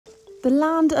The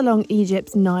land along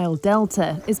Egypt's Nile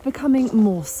Delta is becoming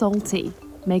more salty,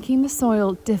 making the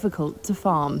soil difficult to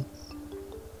farm.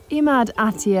 Imad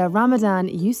Attia Ramadan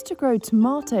used to grow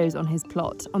tomatoes on his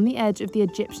plot on the edge of the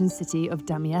Egyptian city of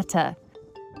Damietta.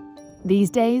 These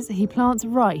days, he plants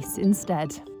rice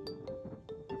instead.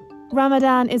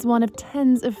 Ramadan is one of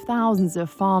tens of thousands of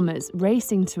farmers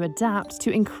racing to adapt to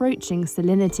encroaching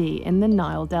salinity in the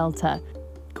Nile Delta,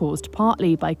 caused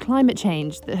partly by climate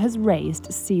change that has raised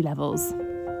sea levels.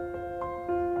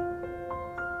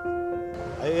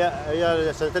 هي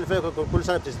السنتين اللي فاتوا كل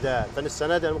سنه بتزداد، فانا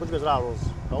السنه دي انا ما كنتش بزرع رز،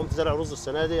 فقمت زرع رز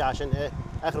السنه دي عشان ايه؟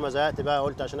 اخر ما زهقت بقى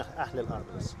قلت عشان احلي الارض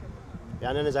بس.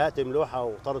 يعني انا زهقت ملوحه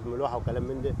وطرد ملوحه وكلام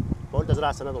من ده، فقلت ازرع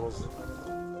السنه دي رز.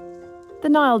 The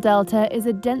Nile Delta is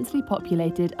a densely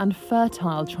populated and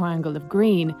fertile triangle of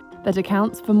green that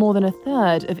accounts for more than a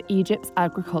third of Egypt's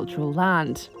agricultural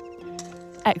land.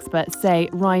 Experts say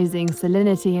rising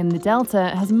salinity in the delta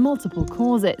has multiple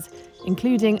causes,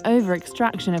 including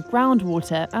over-extraction of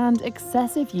groundwater and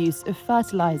excessive use of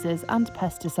fertilizers and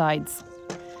pesticides.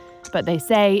 But they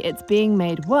say it's being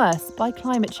made worse by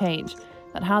climate change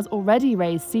that has already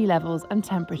raised sea levels and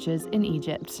temperatures in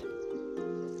Egypt.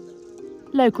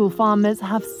 Local farmers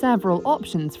have several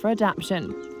options for adaptation.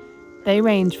 They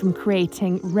range from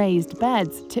creating raised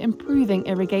beds to improving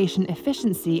irrigation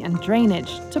efficiency and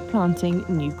drainage to planting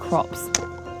new crops.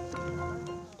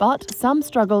 But some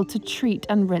struggle to treat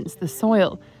and rinse the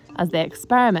soil as they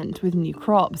experiment with new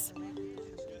crops.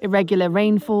 Irregular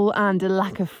rainfall and a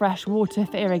lack of fresh water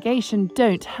for irrigation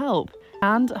don't help,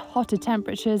 and hotter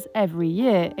temperatures every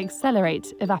year accelerate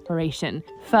evaporation,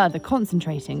 further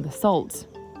concentrating the salt.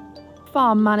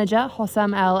 Farm manager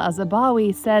Hossam El-Azabawi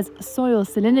says soil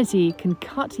salinity can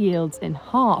cut yields in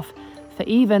half for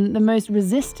even the most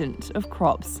resistant of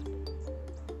crops.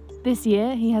 This year,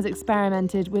 he has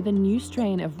experimented with a new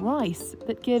strain of rice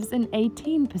that gives an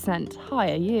 18%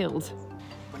 higher yield.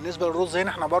 بالنسبة للرز هنا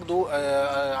احنا برضو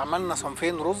عملنا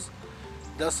صنفين رز.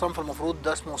 ده الصنف المفروض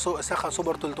ده اسمه سخا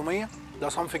سوبر 300، ده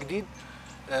صنف جديد.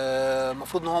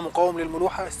 المفروض ان هو مقاوم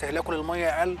للملوحة، استهلاكه للمية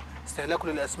اقل، استهلاكه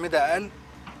للأسمدة اقل.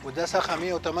 وده سخا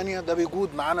 108 ده بيجود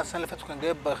معانا السنة اللي فاتت كان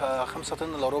جايب 5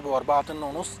 طن الا ربع و4 طن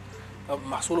ونص،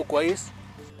 محصوله كويس.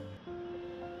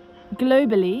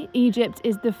 Globally, Egypt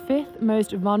is the fifth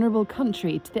most vulnerable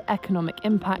country to the economic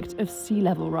impact of sea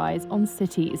level rise on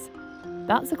cities.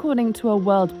 That's according to a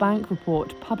World Bank report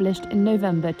published in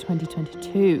November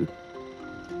 2022.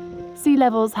 Sea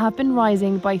levels have been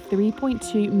rising by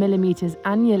 3.2 millimetres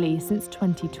annually since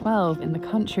 2012 in the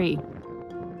country.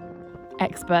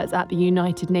 Experts at the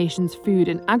United Nations Food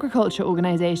and Agriculture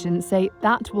Organization say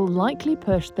that will likely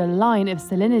push the line of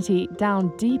salinity down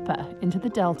deeper into the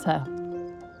delta.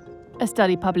 A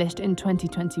study published in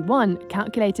 2021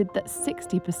 calculated that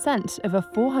 60% of a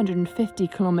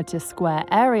 450-kilometre square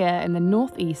area in the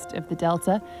northeast of the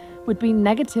delta would be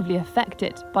negatively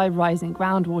affected by rising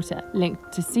groundwater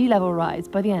linked to sea level rise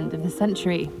by the end of the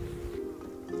century.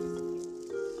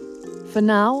 For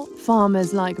now,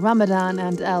 farmers like Ramadan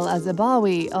and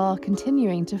El-Azabawi are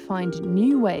continuing to find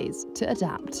new ways to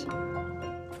adapt.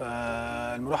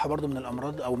 فالملوحة برضو من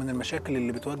الأمراض أو من المشاكل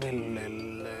اللي بتواجه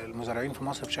المزارعين في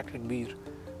مصر بشكل كبير،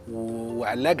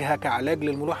 وعلاجها كعلاج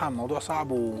للملوحة موضوع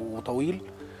صعب وطويل.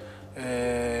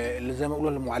 اللي زي ما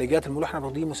بيقولوا المعالجات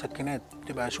الملوحة دي مسكنات،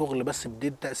 بتبقى شغل بس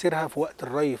بيدي تأثيرها في وقت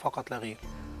الري فقط لا غير.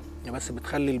 يعني بس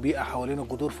بتخلي البيئة حوالين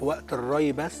الجذور في وقت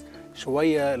الري بس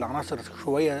شوية العناصر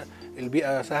شوية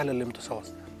البيئة سهلة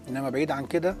الامتصاص، إنما بعيد عن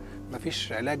كده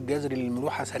مفيش علاج جذري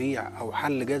للملوحة سريع أو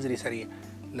حل جذري سريع،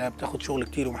 لا بتاخد شغل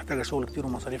كتير ومحتاجة شغل كتير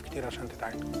ومصاريف كتير عشان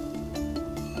تتعالج.